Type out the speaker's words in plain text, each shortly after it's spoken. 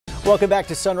Welcome back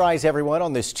to Sunrise, everyone,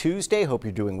 on this Tuesday. Hope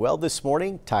you're doing well this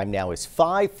morning. Time now is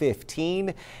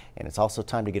 5:15, and it's also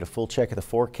time to get a full check of the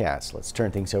forecast. Let's turn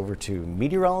things over to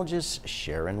meteorologist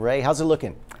Sharon Ray. How's it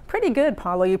looking? Pretty good,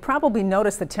 Paulo. You probably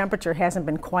noticed the temperature hasn't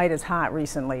been quite as hot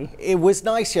recently. It was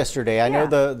nice yesterday. I know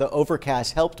the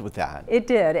overcast helped with that. It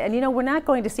did. And you know, we're not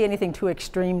going to see anything too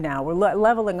extreme now. We're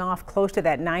leveling off close to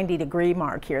that 90-degree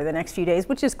mark here the next few days,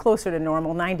 which is closer to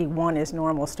normal. 91 is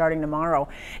normal starting tomorrow.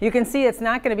 You can see it's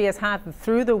not going to be as hot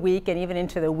through the week and even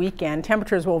into the weekend.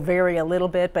 Temperatures will vary a little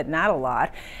bit, but not a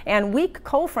lot. And weak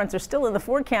cold fronts are still in the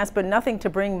forecast, but nothing to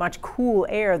bring much cool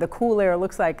air. The cool air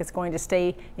looks like it's going to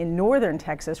stay in northern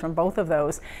Texas from both of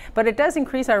those, but it does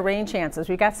increase our rain chances.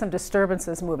 We've got some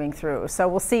disturbances moving through, so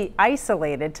we'll see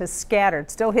isolated to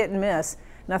scattered, still hit and miss.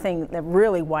 Nothing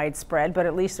really widespread, but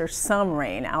at least there's some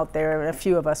rain out there, and a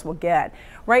few of us will get.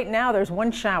 Right now, there's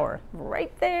one shower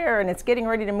right there, and it's getting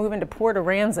ready to move into Port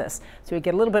Aransas. So we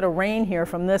get a little bit of rain here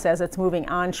from this as it's moving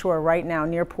onshore right now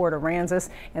near Port Aransas,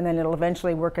 and then it'll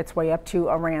eventually work its way up to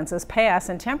Aransas Pass.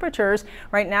 And temperatures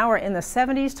right now are in the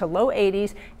 70s to low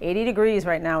 80s, 80 degrees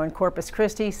right now in Corpus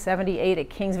Christi, 78 at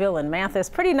Kingsville and Mathis.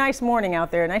 Pretty nice morning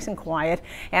out there, nice and quiet.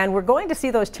 And we're going to see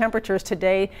those temperatures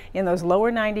today in those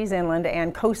lower 90s inland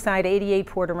and coastside 88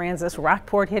 Port Aransas,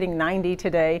 Rockport hitting 90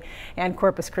 today, and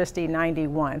Corpus Christi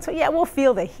 91. So yeah, we'll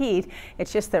feel the heat.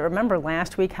 It's just that remember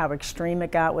last week how extreme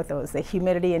it got with the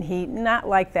humidity and heat. Not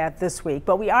like that this week,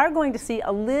 but we are going to see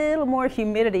a little more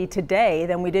humidity today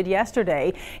than we did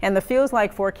yesterday, and the feels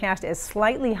like forecast is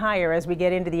slightly higher as we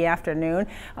get into the afternoon.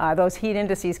 Those heat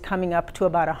indices coming up to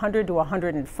about 100 to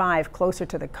 105 closer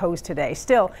to the coast today.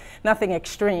 Still nothing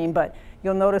extreme, but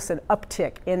you'll notice an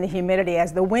uptick in the humidity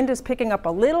as the wind is picking up a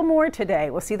little more today.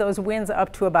 We'll see those winds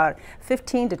up to about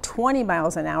 15 to 20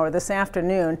 miles an hour this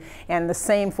afternoon, and the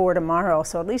same for tomorrow.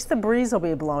 So at least the breeze will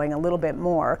be blowing a little bit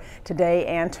more today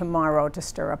and tomorrow to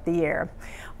stir up the air.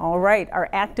 All right, our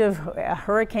active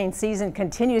hurricane season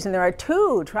continues, and there are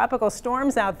 2 tropical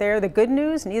storms out there. The good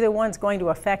news, neither one's going to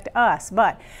affect us,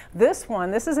 but this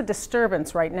is a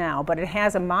disturbance right now, but it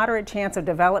has a moderate chance of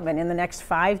development in the next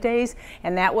 5 days,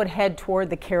 and that would head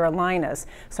toward the Carolinas.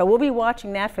 So we'll be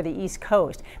watching that for the East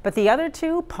Coast. But the other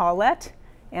 2, Paulette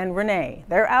and Renee,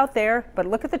 they're out there, but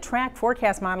look at the track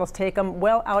forecast models take them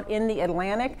well out in the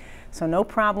Atlantic, so no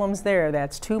problems there.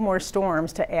 That's 2 more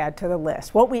storms to add to the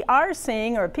list. What we are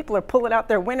seeing are people are pulling out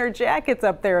their winter jackets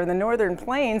up there in the northern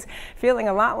plains, feeling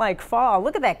a lot like fall.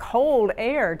 Look at that cold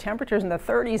air, temperatures in the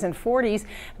 30s and 40s.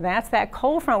 That's that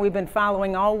cold front we've been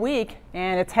following all week,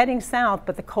 and it's heading south,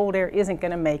 but the cold air isn't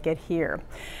going to make it here.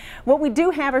 What we do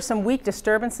have are some weak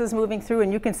disturbances moving through,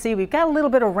 and you can see we've got a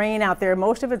little bit of rain out there.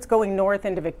 Most of it's going north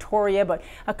into Victoria, but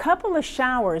a couple of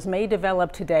showers may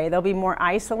develop today. They'll be more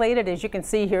isolated, as you can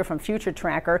see here from Future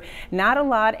Tracker. Not a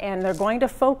lot, and they're going to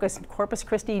focus Corpus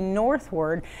Christi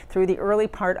northward through the early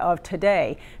part of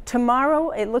today.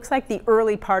 Tomorrow, it looks like the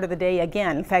early part of the day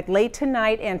again. In fact, late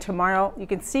tonight and tomorrow, you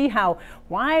can see how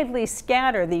widely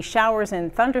scattered these showers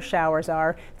and thunder showers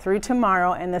are through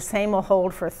tomorrow, and the same will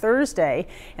hold for Thursday.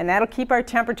 And that'll keep our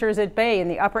temperatures at bay in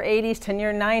the upper 80s to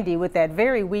near 90 with that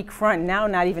very weak front now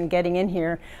not even getting in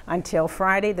here until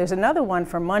Friday. There's another one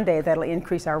for Monday that'll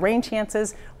increase our rain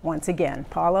chances once again.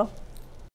 Paulo?